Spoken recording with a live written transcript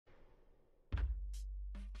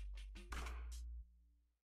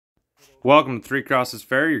Welcome to Three Crosses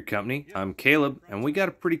Farrier Company. I'm Caleb, and we got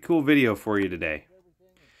a pretty cool video for you today.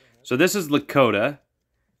 So this is Lakota.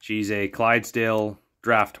 She's a Clydesdale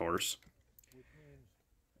draft horse.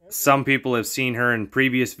 Some people have seen her in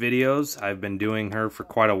previous videos. I've been doing her for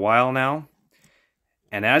quite a while now.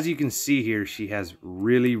 And as you can see here, she has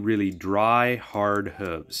really dry, hard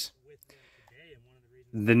hooves.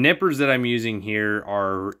 The nippers that I'm using here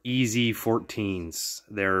are Easy 14s.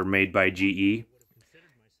 They're made by GE.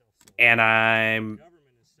 And I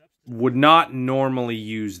would not normally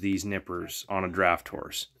use these nippers on a draft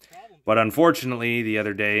horse. But unfortunately, the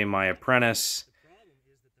other day, my apprentice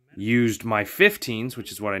used my 15s,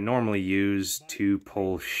 which is what I normally use, to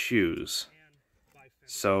pull shoes.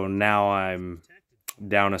 So now I'm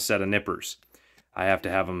down a set of nippers. I have to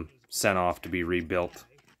have them sent off to be rebuilt.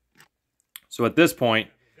 So at this point,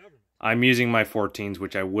 I'm using my 14s,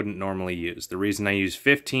 which I wouldn't normally use. The reason I use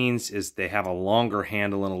 15s is they have a longer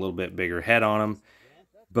handle and a little bit bigger head on them.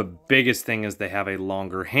 But biggest thing is they have a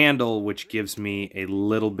longer handle, which gives me a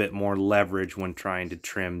little bit more leverage when trying to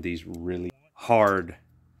trim these really hard,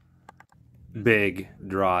 big,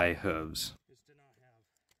 dry hooves.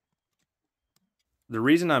 The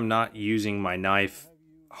reason I'm not using my knife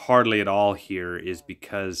hardly at all here is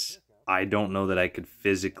because I don't know that I could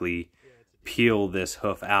physically peel this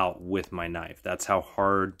hoof out with my knife. That's how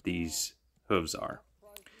hard these hooves are.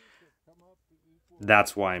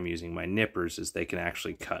 That's why I'm using my nippers, is they can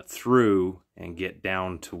actually cut through and get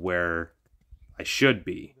down to where I should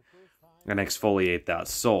be and exfoliate that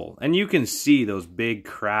sole. And you can see those big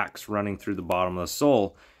cracks running through the bottom of the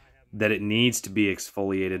sole, that it needs to be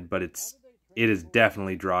exfoliated, but it is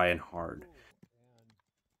definitely dry and hard.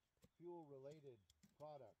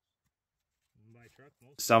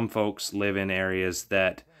 Some folks live in areas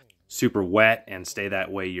that super wet and stay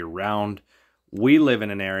that way year round. We live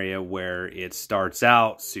in an area where it starts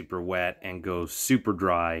out super wet and goes super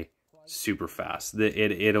dry super fast.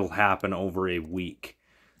 It'll happen over a week.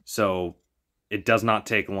 So it does not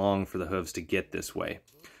take long for the hooves to get this way.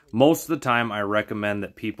 Most of the time I recommend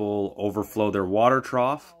that people overflow their water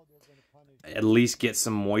trough. At least get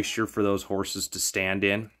some moisture for those horses to stand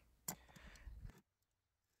in.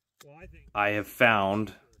 I have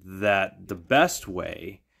found that the best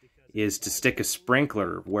way is to stick a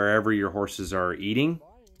sprinkler wherever your horses are eating,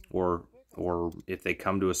 or if they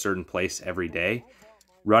come to a certain place every day.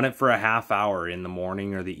 Run it for a half hour in the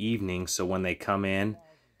morning or the evening, so when they come in,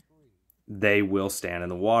 they will stand in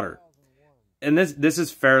the water. And this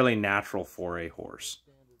is fairly natural for a horse.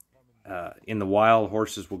 In the wild,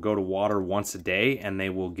 horses will go to water once a day and they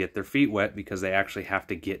will get their feet wet because they actually have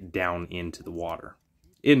to get down into the water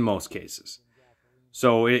in most cases.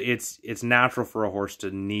 So it's natural for a horse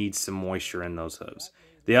to need some moisture in those hooves.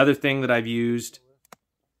 The other thing that I've used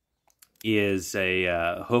is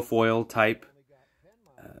a hoof oil type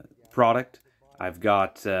product.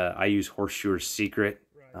 I use Horseshoer's Secret,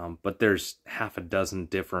 but there's half a dozen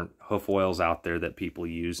different hoof oils out there that people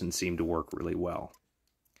use and seem to work really well.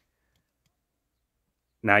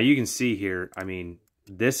 Now you can see here, I mean,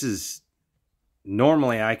 this is,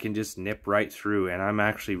 normally I can just nip right through, and I'm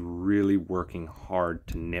actually really working hard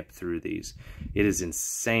to nip through these. It is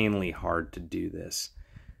insanely hard to do this.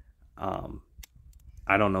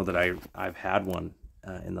 I don't know that I've had one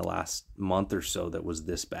in the last month or so that was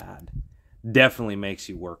this bad. Definitely makes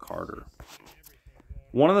you work harder.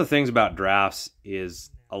 One of the things about drafts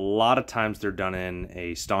is a lot of times they're done in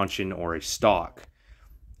a stanchion or a stock.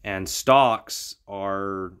 And stocks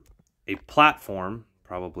are a platform,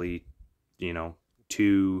 probably,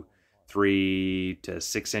 2, 3 to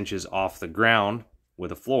 6 inches off the ground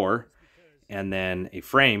with a floor, and then a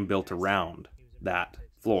frame built around that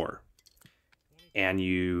floor. And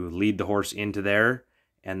you lead the horse into there,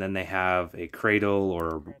 and then they have a cradle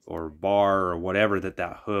or bar or whatever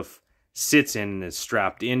that hoof sits in and is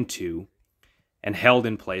strapped into and held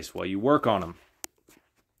in place while you work on them.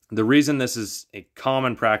 The reason this is a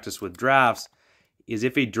common practice with drafts is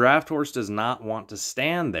if a draft horse does not want to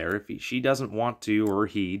stand there, if she doesn't want to, or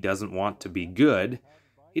he doesn't want to be good,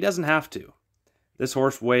 he doesn't have to. This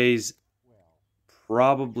horse weighs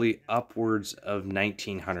probably upwards of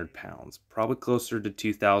 1,900 pounds, probably closer to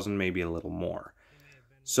 2,000, maybe a little more.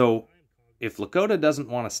 So if Lakota doesn't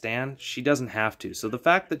want to stand, she doesn't have to. So the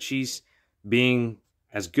fact that she's being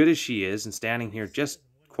as good as she is and standing here just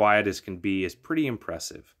quiet as can be is pretty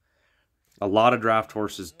impressive. A lot of draft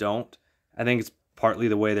horses don't. I think it's partly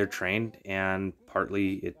the way they're trained, and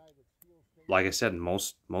partly like I said,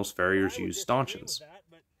 most farriers use stanchions.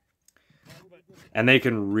 And they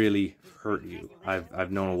can really hurt you.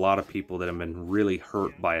 I've known a lot of people that have been really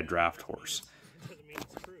hurt by a draft horse.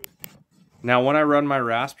 Now, when I run my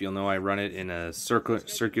rasp, you'll know I run it in a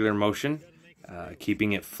circular motion,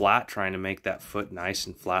 keeping it flat, trying to make that foot nice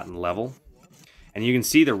and flat and level. And you can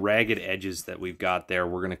see the ragged edges that we've got there.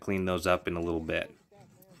 We're going to clean those up in a little bit.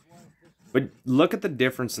 But look at the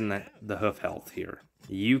difference in the hoof health here.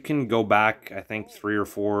 You can go back, I think 3 or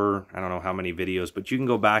 4, I don't know how many videos, but you can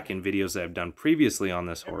go back in videos that I've done previously on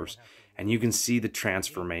this horse, and you can see the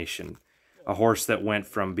transformation. A horse that went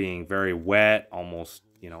from being very wet, almost,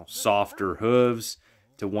 you know, softer hooves,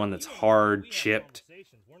 to one that's hard, chipped.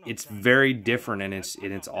 It's very different, and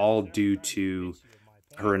it's all due to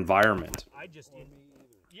her environment.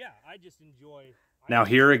 Now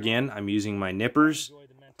here again, I'm using my nippers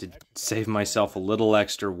to save myself a little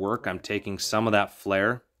extra work. I'm taking some of that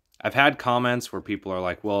flare. I've had comments where people are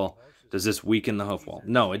like, well, does this weaken the hoof wall?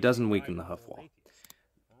 No, it doesn't weaken the hoof wall.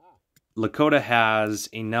 Lakota has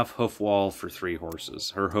enough hoof wall for 3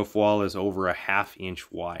 horses. Her hoof wall is over a ½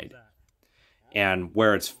 inch wide. And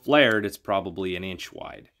where it's flared, it's probably an inch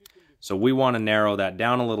wide. So we want to narrow that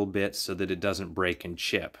down a little bit so that it doesn't break and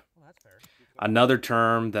chip. Another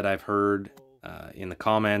term that I've heard in the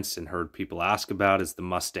comments and heard people ask about is the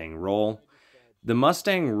Mustang roll. The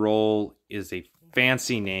Mustang roll is a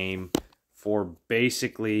fancy name for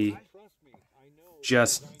basically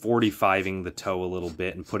just 45ing the toe a little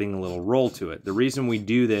bit and putting a little roll to it. The reason we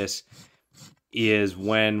do this is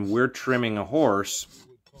when we're trimming a horse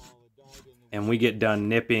and we get done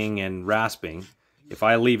nipping and rasping, if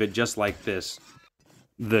I leave it just like this,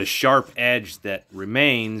 the sharp edge that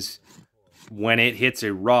remains when it hits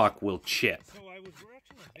a rock will chip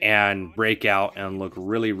and break out and look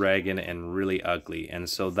really ragged and really ugly. And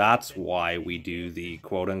so that's why we do the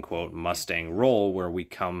quote-unquote Mustang roll, where we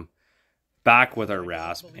come back with our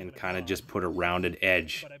rasp and kind of just put a rounded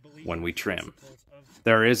edge when we trim.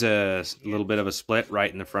 There is a little bit of a split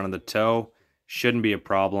right in the front of the toe. Shouldn't be a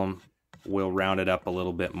problem. We'll round it up a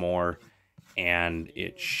little bit more and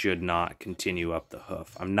it should not continue up the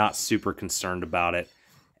hoof. I'm not super concerned about it,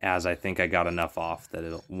 as I think I got enough off that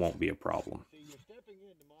it won't be a problem.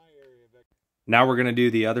 Now we're going to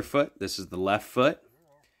do the other foot. This is the left foot.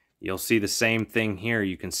 You'll see the same thing here.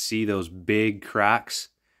 You can see those big cracks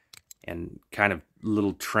and kind of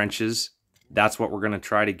little trenches. That's what we're going to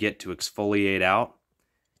try to get to exfoliate out.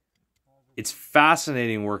 It's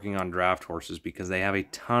fascinating working on draft horses because they have a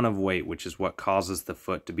ton of weight, which is what causes the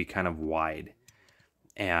foot to be kind of wide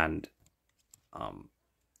and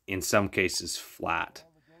in some cases flat.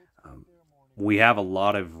 We have a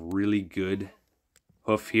lot of really good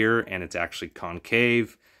hoof here, and it's actually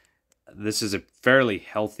concave. This is a fairly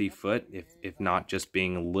healthy foot, if not just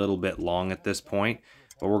being a little bit long at this point,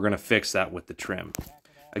 but we're going to fix that with the trim.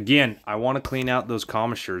 Again, I want to clean out those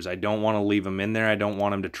commissures. I don't want to leave them in there. I don't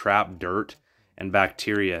want them to trap dirt and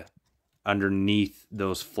bacteria underneath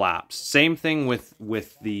those flaps. Same thing with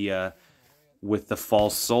the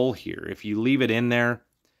false sole here. If you leave it in there,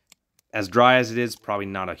 as dry as it is, probably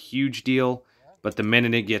not a huge deal, but the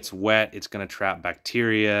minute it gets wet, it's going to trap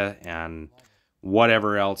bacteria and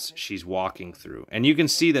whatever else she's walking through. And you can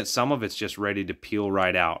see that some of it's just ready to peel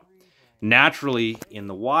right out. Naturally, in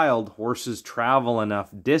the wild, horses travel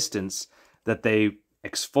enough distance that they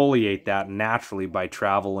exfoliate that naturally by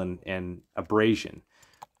travel and abrasion.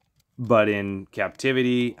 But in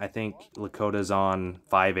captivity, I think Lakota's on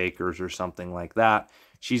 5 acres or something like that.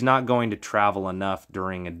 She's not going to travel enough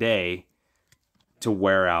during a day to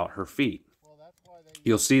wear out her feet.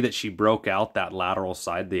 You'll see that she broke out that lateral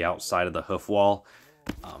side, the outside of the hoof wall.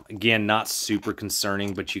 Again, not super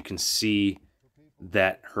concerning, but you can see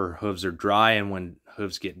that her hooves are dry, and when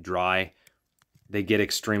hooves get dry, they get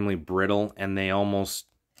extremely brittle, and they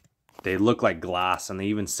look like glass, and they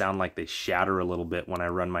even sound like they shatter a little bit when I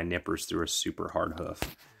run my nippers through a super hard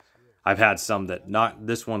hoof. I've had some that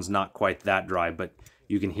this one's not quite that dry, but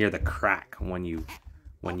you can hear the crack when you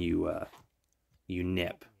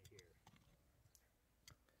nip.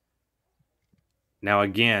 Now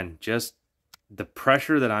again, just the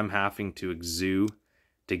pressure that I'm having to exude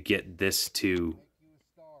to get this to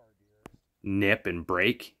nip and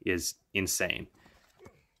break is insane.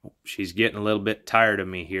 She's getting a little bit tired of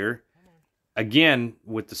me here. Again,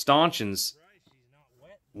 with the stanchions,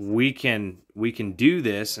 we can do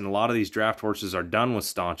this, and a lot of these draft horses are done with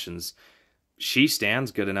stanchions. She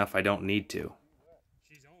stands good enough, I don't need to.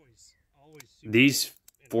 These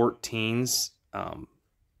 14s,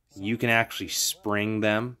 you can actually spring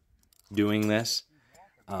them doing this.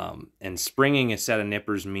 And springing a set of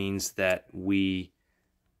nippers means that we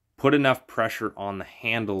put enough pressure on the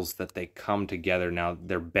handles that they come together. Now,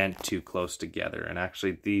 they're bent too close together. And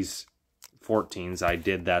actually, these 14s, I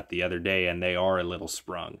did that the other day, and they are a little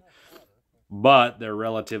sprung. but they're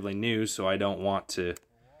relatively new, so I don't want to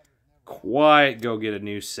quite go get a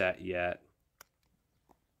new set yet.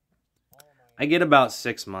 I get about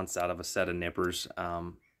 6 months out of a set of nippers,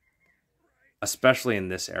 especially in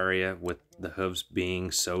this area with the hooves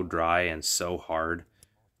being so dry and so hard.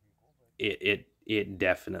 It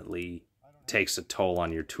definitely takes a toll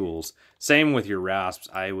on your tools. Same with your rasps.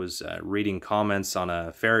 I was reading comments on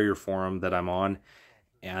a farrier forum that I'm on,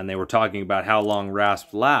 and they were talking about how long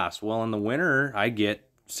rasps last. Well, in the winter, I get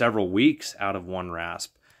several weeks out of one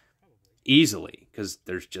rasp easily because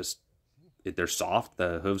they're soft,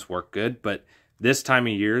 the hooves work good. But this time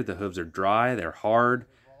of year, the hooves are dry, they're hard.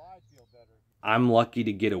 I'm lucky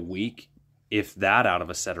to get a week, if that, out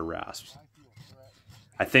of a set of rasps.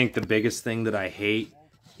 I think the biggest thing that I hate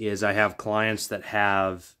is I have clients that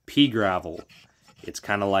have pea gravel. It's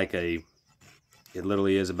kind of like it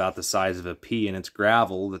literally is about the size of a pea, and it's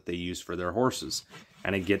gravel that they use for their horses.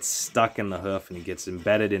 And it gets stuck in the hoof, and it gets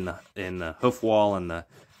embedded in the hoof wall and the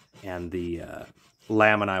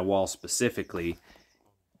lamini wall specifically,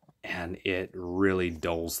 and it really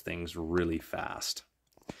dulls things really fast.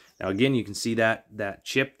 Now again, you can see that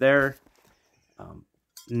chip there.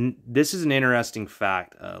 This is an interesting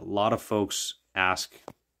fact. A lot of folks ask,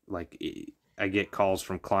 like, I get calls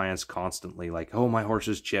from clients constantly like, oh, my horse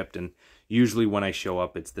is chipped, and usually when I show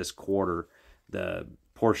up, it's this quarter, the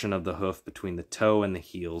portion of the hoof between the toe and the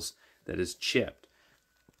heels that is chipped.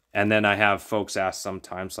 And then I have folks ask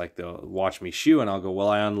sometimes, like, they'll watch me shoe, and I'll go, well,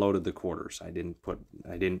 I unloaded the quarters. I didn't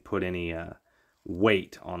put any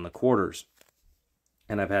weight on the quarters.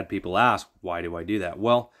 And I've had people ask, why do I do that?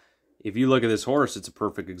 Well, if you look at this horse, it's a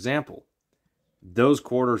perfect example. Those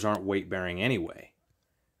quarters aren't weight bearing anyway.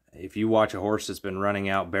 If you watch a horse that's been running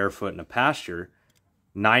out barefoot in a pasture,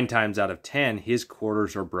 9 times out of 10, his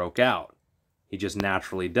quarters are broke out. He just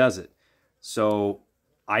naturally does it. So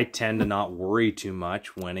I tend to not worry too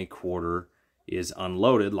much when a quarter is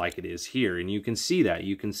unloaded like it is here. And you can see that.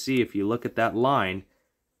 You can see if you look at that line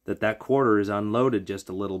that quarter is unloaded just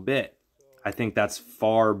a little bit. I think that's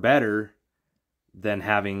far better than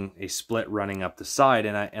having a split running up the side.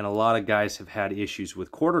 And a lot of guys have had issues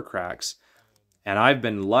with quarter cracks. And I've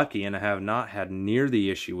been lucky and I have not had near the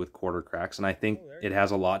issue with quarter cracks. And I think it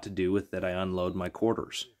has a lot to do with that I unload my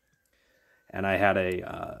quarters. And I had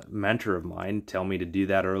a mentor of mine tell me to do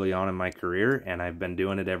that early on in my career, and I've been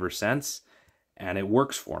doing it ever since, and it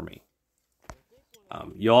works for me.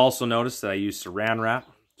 You'll also notice that I use Saran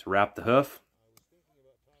wrap to wrap the hoof.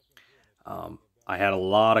 I had a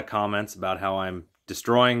lot of comments about how I'm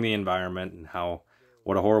destroying the environment and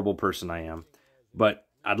what a horrible person I am. But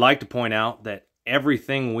I'd like to point out that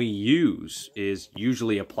everything we use is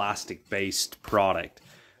usually a plastic-based product.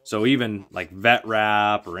 So even like vet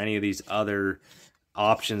wrap or any of these other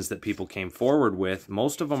options that people came forward with,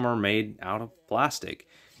 most of them are made out of plastic.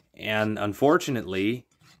 And unfortunately,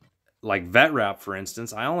 like vet wrap, for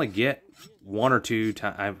instance, I only get one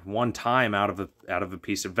time out of a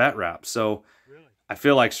piece of vet wrap. So I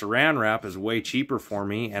feel like Saran wrap is way cheaper for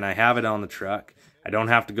me, and I have it on the truck. I don't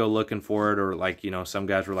have to go looking for it, or like, some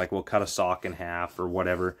guys were like, well, cut a sock in half or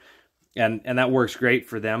whatever. And that works great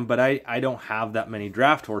for them, but I don't have that many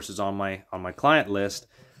draft horses on my client list.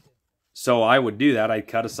 So I would do that. I'd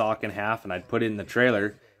cut a sock in half and I'd put it in the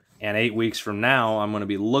trailer, and 8 weeks from now I'm going to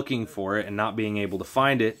be looking for it and not being able to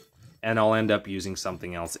find it, and I'll end up using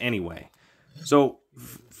something else anyway. So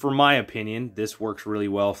for my opinion, this works really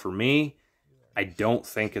well for me. I don't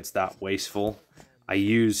think it's that wasteful. I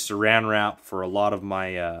use Saran wrap for a lot of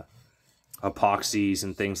my epoxies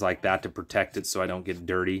and things like that to protect it so I don't get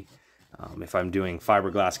dirty. If I'm doing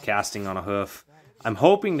fiberglass casting on a hoof. I'm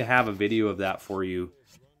hoping to have a video of that for you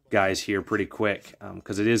guys here pretty quick,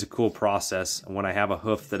 because it is a cool process. And when I have a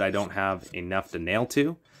hoof that I don't have enough to nail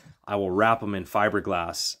to, I will wrap them in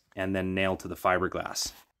fiberglass and then nail to the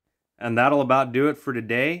fiberglass. And that'll about do it for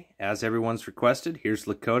today. As everyone's requested, here's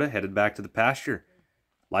Lakota headed back to the pasture.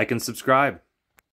 Like and subscribe.